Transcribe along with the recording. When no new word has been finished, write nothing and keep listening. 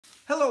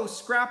Hello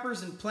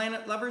scrappers and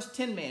planet lovers,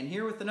 Tin Man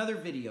here with another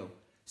video.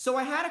 So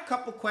I had a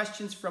couple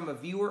questions from a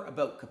viewer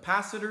about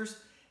capacitors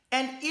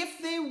and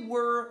if they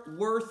were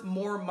worth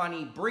more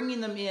money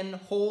bringing them in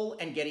whole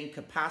and getting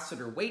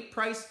capacitor weight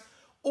price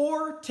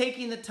or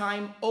taking the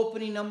time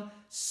opening them,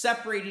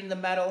 separating the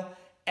metal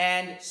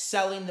and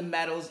selling the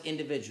metals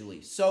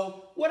individually.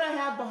 So what I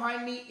have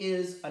behind me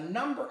is a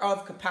number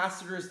of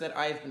capacitors that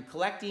I have been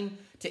collecting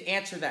to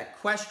answer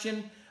that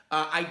question.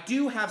 I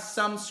do have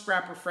some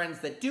scrapper friends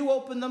that do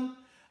open them,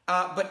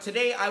 but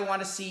today I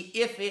want to see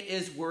if it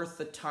is worth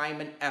the time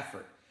and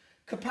effort.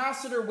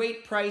 Capacitor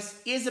weight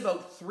price is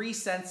about 3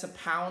 cents a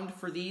pound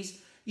for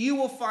these. You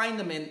will find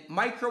them in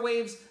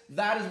microwaves.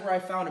 That is where I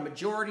found a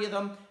majority of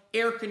them.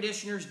 Air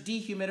conditioners,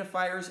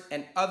 dehumidifiers,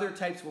 and other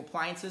types of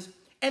appliances.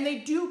 And they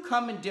do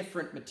come in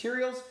different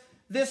materials.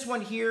 This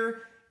one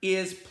here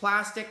is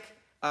plastic.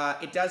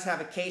 It does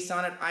have a case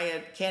on it.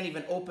 I can't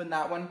even open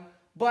that one.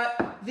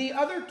 But the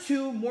other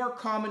two more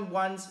common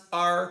ones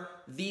are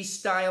these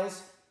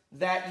styles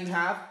that you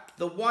have.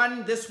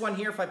 This one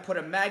here, if I put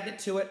a magnet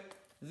to it,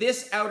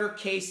 this outer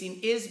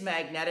casing is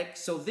magnetic,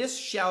 so this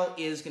shell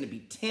is going to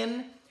be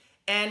tin.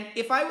 And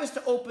if I was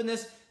to open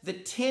this, the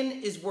tin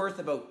is worth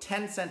about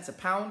 10 cents a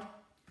pound.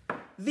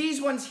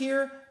 These ones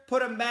here,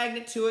 put a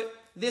magnet to it,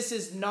 this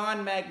is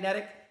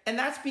non-magnetic, and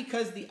that's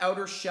because the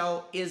outer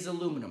shell is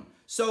aluminum.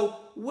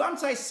 So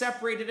once I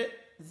separated it,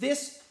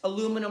 this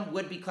aluminum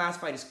would be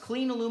classified as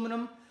clean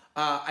aluminum.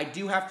 I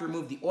do have to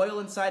remove the oil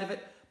inside of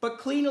it, but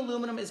clean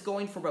aluminum is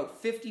going for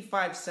about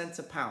 55 cents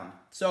a pound.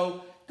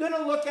 So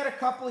gonna look at a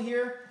couple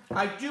here.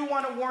 I do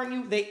want to warn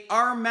you, they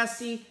are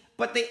messy,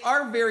 but they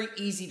are very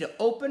easy to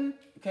open.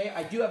 Okay,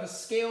 I do have a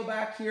scale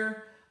back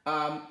here.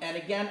 And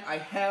again, I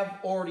have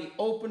already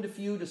opened a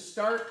few to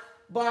start,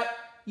 but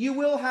you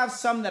will have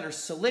some that are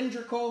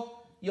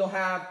cylindrical. You'll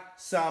have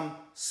some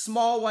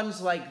small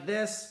ones like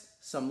this,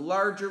 some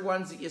larger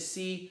ones that you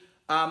see.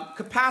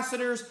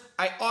 Capacitors,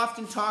 I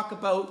often talk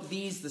about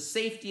these, the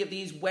safety of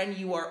these when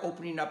you are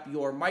opening up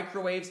your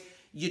microwaves.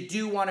 You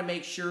do want to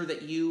make sure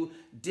that you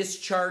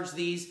discharge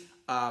these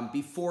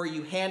before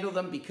you handle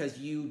them because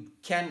you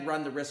can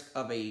run the risk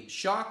of a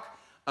shock.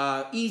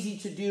 Easy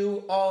to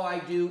do. All I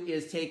do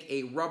is take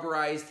a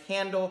rubberized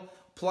handle,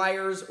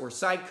 pliers or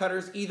side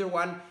cutters, either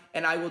one,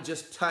 and I will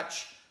just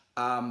touch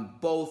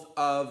both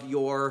of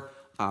your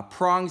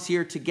prongs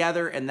here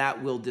together and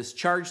that will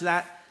discharge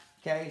that.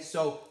 Okay,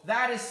 so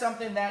that is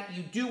something that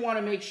you do want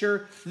to make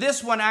sure.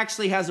 This one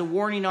actually has a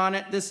warning on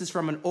it. This is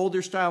from an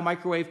older style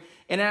microwave,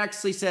 and it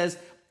actually says,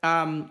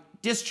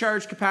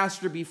 discharge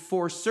capacitor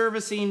before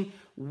servicing,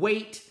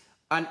 wait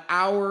an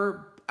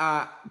hour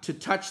to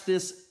touch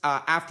this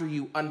after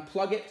you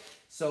unplug it.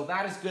 So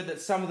that is good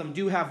that some of them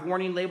do have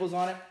warning labels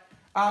on it.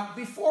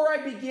 Before I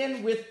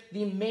begin with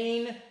the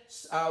main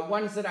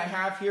ones that I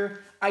have here,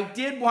 I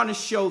did want to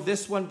show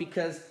this one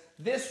because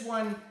this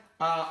one,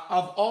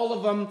 of all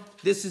of them,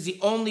 this is the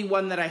only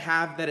one that I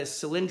have that is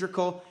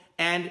cylindrical.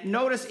 And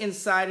notice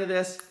inside of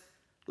this,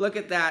 look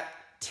at that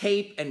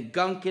tape and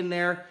gunk in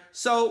there.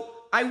 So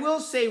I will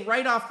say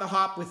right off the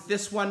hop with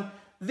this one,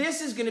 this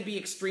is going to be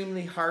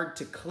extremely hard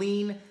to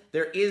clean.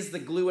 There is the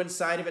glue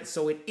inside of it,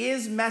 so it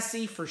is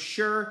messy for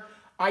sure.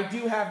 I do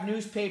have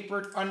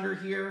newspaper under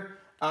here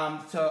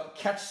to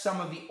catch some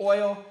of the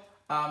oil.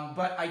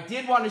 But I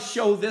did want to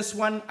show this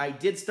one. I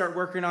did start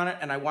working on it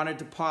and I wanted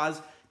to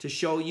pause to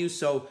show you.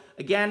 So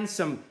again,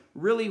 some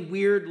really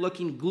weird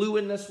looking glue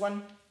in this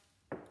one.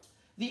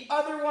 The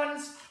other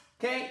ones,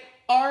 okay,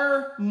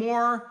 are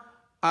more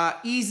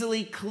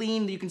easily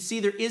cleaned. You can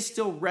see there is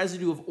still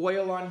residue of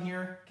oil on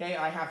here. Okay,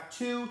 I have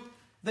two.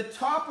 The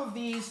top of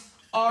these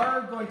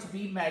are going to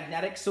be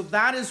magnetic. So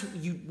that is,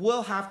 you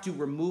will have to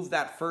remove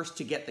that first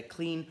to get the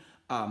clean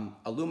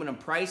aluminum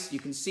price. You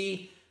can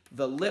see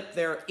the lip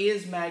there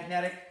is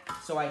magnetic.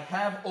 So I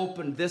have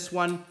opened this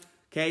one.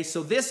 Okay,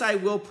 so this I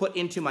will put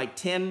into my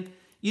tin.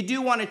 You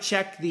do want to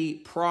check the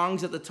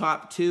prongs at the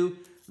top too.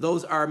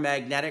 Those are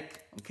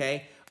magnetic,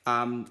 okay?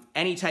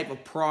 Any type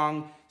of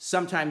prong,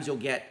 sometimes you'll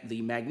get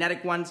the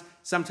magnetic ones,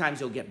 sometimes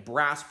you'll get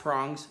brass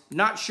prongs.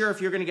 Not sure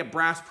if you're going to get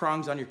brass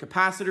prongs on your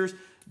capacitors,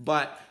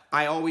 but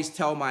I always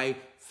tell my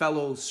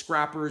fellow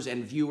scrappers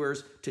and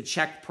viewers to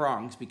check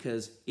prongs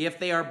because if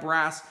they are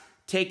brass,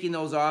 taking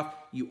those off,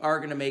 you are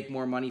going to make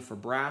more money for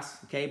brass,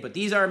 okay? But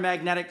these are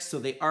magnetic, so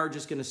they are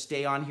just going to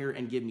stay on here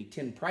and give me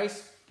tin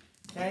price,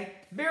 okay?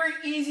 Very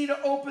easy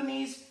to open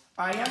these.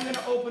 I am going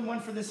to open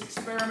one for this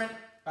experiment.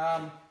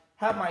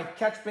 Have my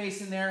catch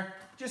basin there.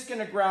 Just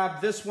going to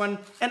grab this one.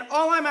 And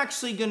all I'm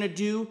actually going to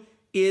do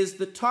is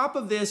the top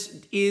of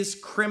this is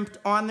crimped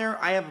on there.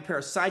 I have a pair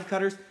of side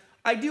cutters.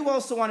 I do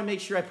also want to make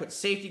sure I put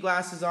safety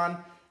glasses on.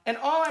 And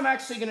all I'm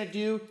actually going to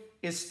do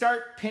is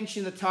start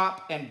pinching the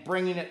top and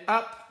bringing it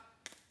up.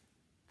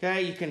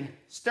 Okay, you can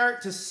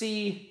start to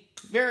see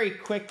very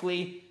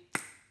quickly,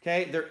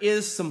 okay, there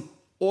is some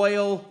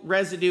oil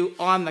residue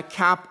on the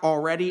cap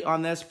already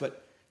on this,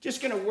 but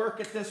just gonna work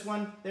at this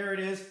one. There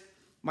it is,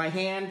 my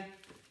hand.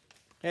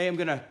 Okay, I'm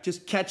gonna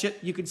just catch it.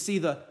 You can see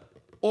the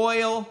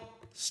oil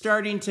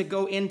starting to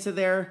go into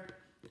there.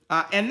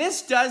 And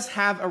this does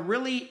have a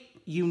really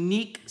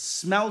unique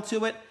smell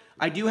to it.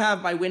 I do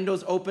have my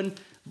windows open,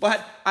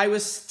 but I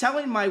was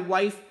telling my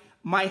wife,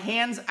 my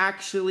hands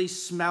actually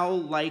smell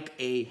like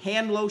a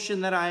hand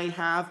lotion that I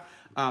have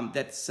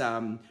that's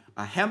a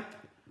hemp.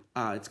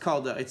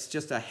 It's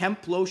just a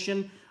hemp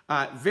lotion.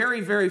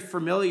 Very, very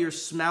familiar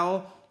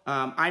smell.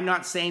 I'm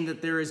not saying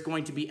that there is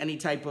going to be any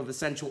type of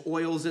essential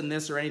oils in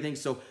this or anything,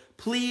 so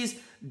please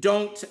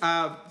don't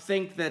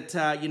think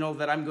that, you know,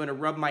 that I'm going to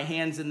rub my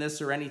hands in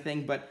this or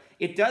anything, but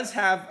it does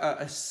have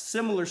a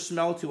similar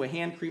smell to a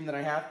hand cream that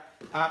I have.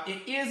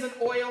 It is an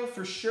oil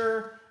for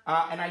sure,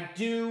 and I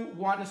do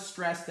want to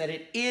stress that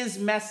it is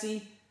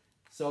messy,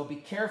 so be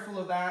careful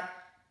of that.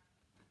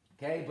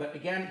 Okay, but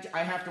again,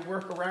 I have to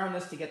work around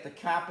this to get the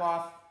cap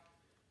off.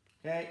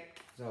 Okay,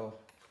 so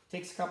it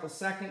takes a couple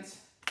seconds.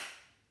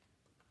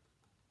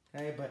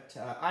 Okay, but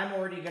I'm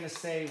already going to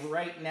say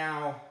right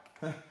now,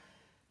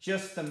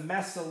 just the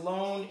mess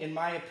alone, in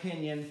my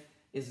opinion,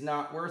 is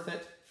not worth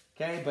it.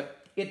 Okay,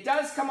 but it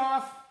does come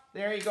off.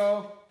 There you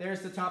go.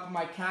 There's the top of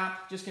my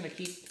cap. Just going to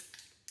keep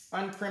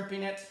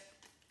uncrimping it.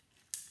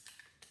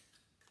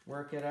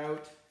 Work it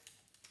out.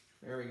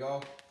 There we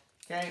go.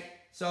 Okay,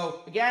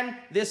 so again,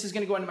 this is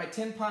going to go into my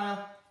tin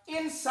pile.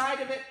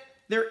 Inside of it,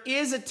 there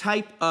is a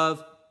type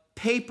of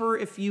paper,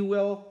 if you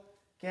will.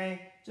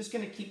 Okay, just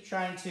going to keep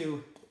trying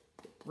to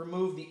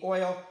remove the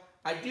oil.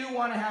 I do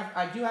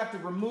have to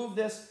remove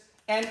this,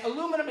 and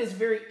aluminum is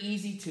very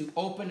easy to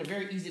open and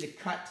very easy to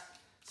cut.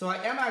 So I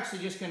am actually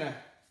just going to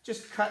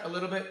cut a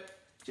little bit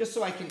just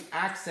so I can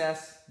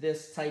access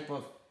this type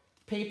of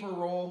paper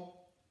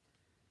roll.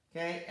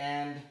 Okay,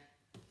 and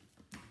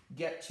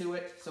get to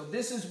it. So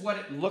this is what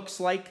it looks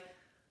like.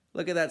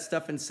 Look at that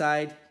stuff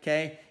inside.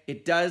 Okay,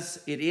 it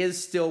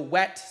is still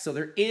wet, so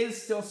there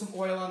is still some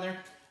oil on there.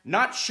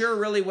 Not sure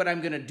really what I'm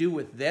going to do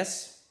with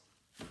this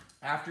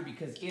after,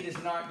 because it is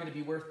not going to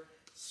be worth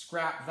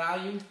scrap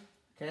value.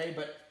 Okay,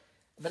 but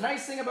the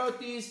nice thing about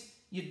these,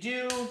 you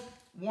do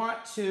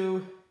want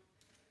to,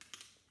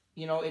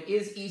 you know, it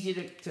is easy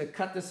to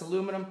cut this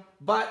aluminum,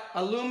 but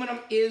aluminum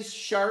is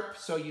sharp,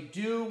 so you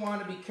do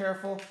want to be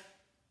careful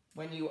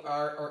when you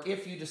are, or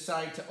if you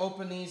decide to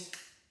open these.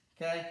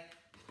 Okay,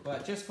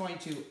 but just going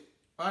to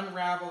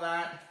unravel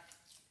that,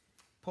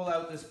 pull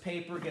out this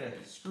paper, get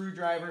a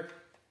screwdriver.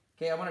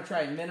 Okay, I want to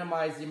try and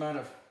minimize the amount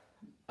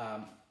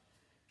of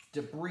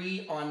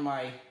debris on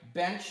my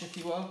bench, if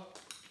you will.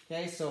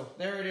 Okay, so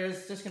there it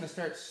is. Just going to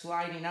start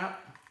sliding up.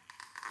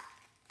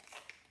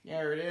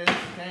 There it is.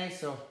 Okay,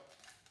 so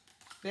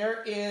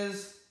there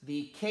is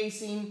the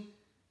casing.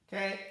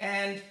 Okay,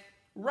 and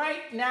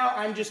right now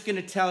I'm just going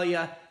to tell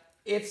you,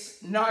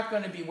 it's not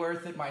going to be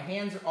worth it. My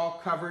hands are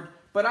all covered,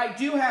 but I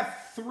do have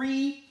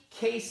 3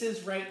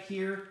 cases right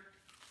here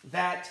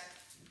that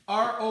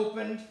are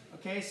opened.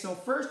 Okay, so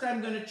first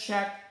I'm going to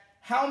check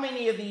how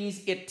many of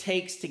these it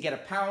takes to get a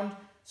pound.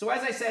 So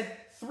as I said,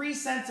 3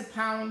 cents a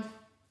pound.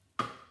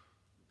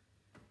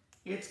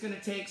 It's going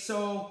to take,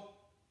 so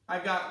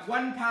I've got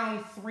 1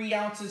 pound, 3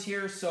 ounces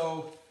here.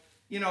 So,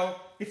 you know,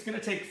 it's going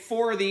to take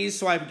 4 of these.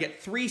 So I would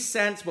get 3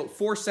 cents, about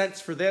 4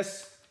 cents for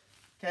this.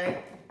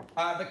 Okay.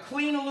 The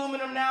clean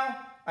aluminum now,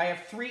 I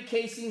have 3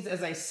 casings.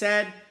 As I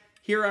said,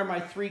 here are my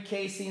 3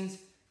 casings.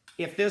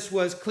 If this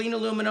was clean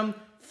aluminum,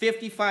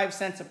 55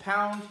 cents a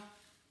pound.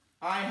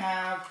 I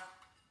have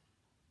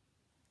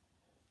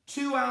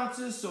 2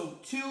 ounces, so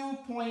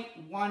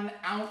 2.1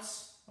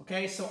 ounce.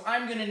 Okay, so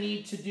I'm going to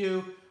need to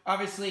do,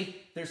 obviously,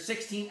 there's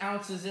 16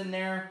 ounces in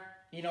there.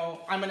 You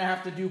know, I'm going to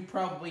have to do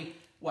probably,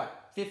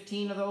 what,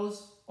 15 of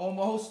those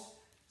almost.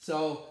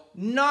 So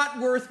not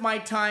worth my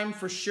time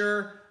for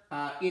sure.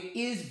 It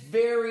is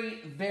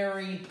very,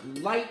 very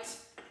light.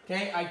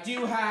 Okay, I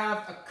do have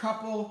a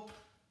couple,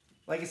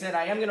 like I said,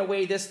 I am going to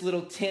weigh this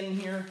little tin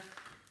here.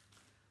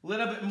 A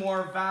little bit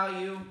more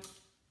value.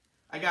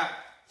 I got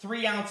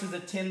 3 ounces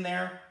of tin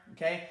there.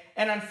 Okay,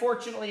 and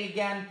unfortunately,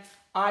 again,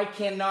 I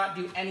cannot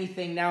do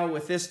anything now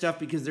with this stuff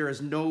because there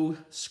is no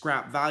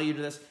scrap value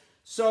to this.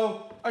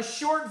 So a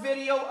short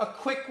video, a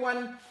quick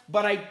one,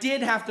 but I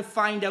did have to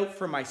find out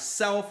for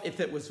myself if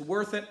it was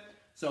worth it.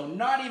 So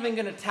not even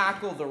going to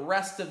tackle the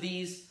rest of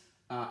these.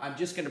 I'm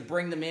just going to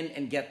bring them in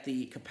and get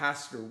the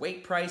capacitor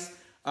weight price.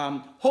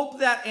 Hope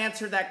that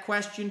answered that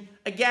question.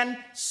 Again,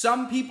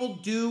 some people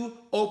do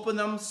open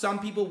them. Some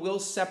people will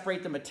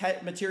separate the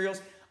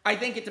materials. I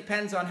think it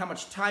depends on how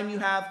much time you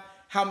have,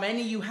 how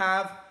many you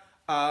have,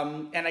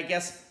 and I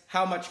guess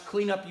how much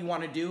cleanup you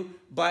want to do.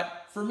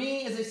 But for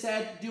me, as I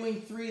said,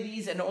 doing 3 of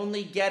these and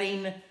only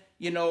getting,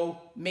 you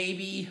know,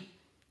 maybe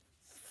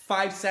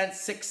 5 cents,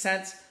 6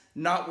 cents,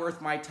 not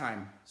worth my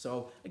time.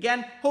 So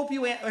again,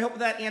 I hope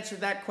that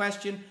answered that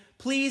question.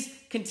 Please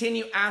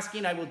continue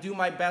asking. I will do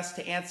my best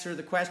to answer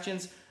the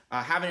questions.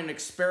 Having an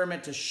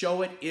experiment to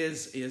show it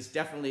is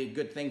definitely a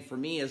good thing for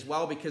me as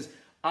well, because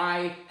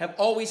I have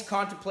always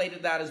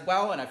contemplated that as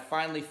well, and I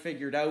finally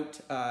figured out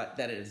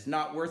that it is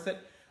not worth it.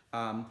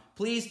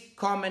 Please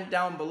comment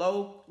down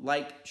below,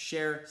 like,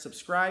 share,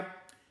 subscribe,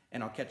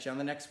 and I'll catch you on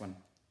the next one.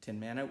 Tin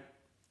Man out.